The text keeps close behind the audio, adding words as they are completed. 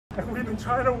And we've been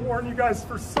trying to warn you guys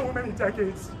for so many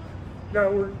decades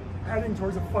that we're heading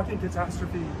towards a fucking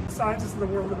catastrophe. Scientists in the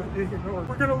world are being ignored.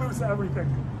 We're gonna lose everything.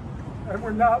 And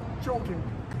we're not joking.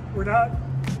 We're not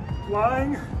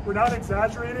lying. We're not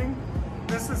exaggerating.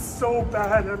 This is so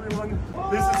bad, everyone.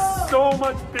 This is so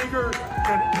much bigger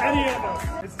than any of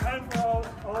us. It's time for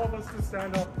all of us to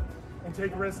stand up and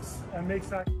take risks and make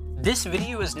sacrifices. This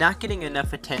video is not getting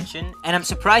enough attention, and I'm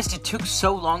surprised it took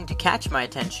so long to catch my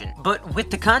attention. But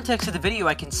with the context of the video,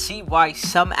 I can see why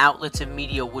some outlets and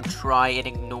media would try and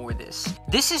ignore this.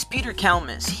 This is Peter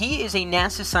Kalmus. He is a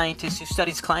NASA scientist who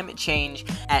studies climate change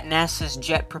at NASA's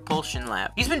Jet Propulsion Lab.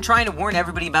 He's been trying to warn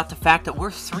everybody about the fact that we're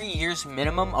 3 years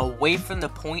minimum away from the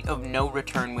point of no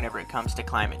return whenever it comes to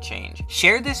climate change.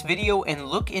 Share this video and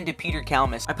look into Peter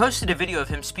Kalmus. I posted a video of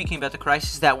him speaking about the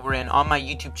crisis that we're in on my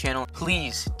YouTube channel.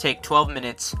 Please take 12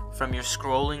 minutes from your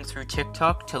scrolling through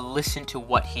TikTok to listen to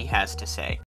what he has to say.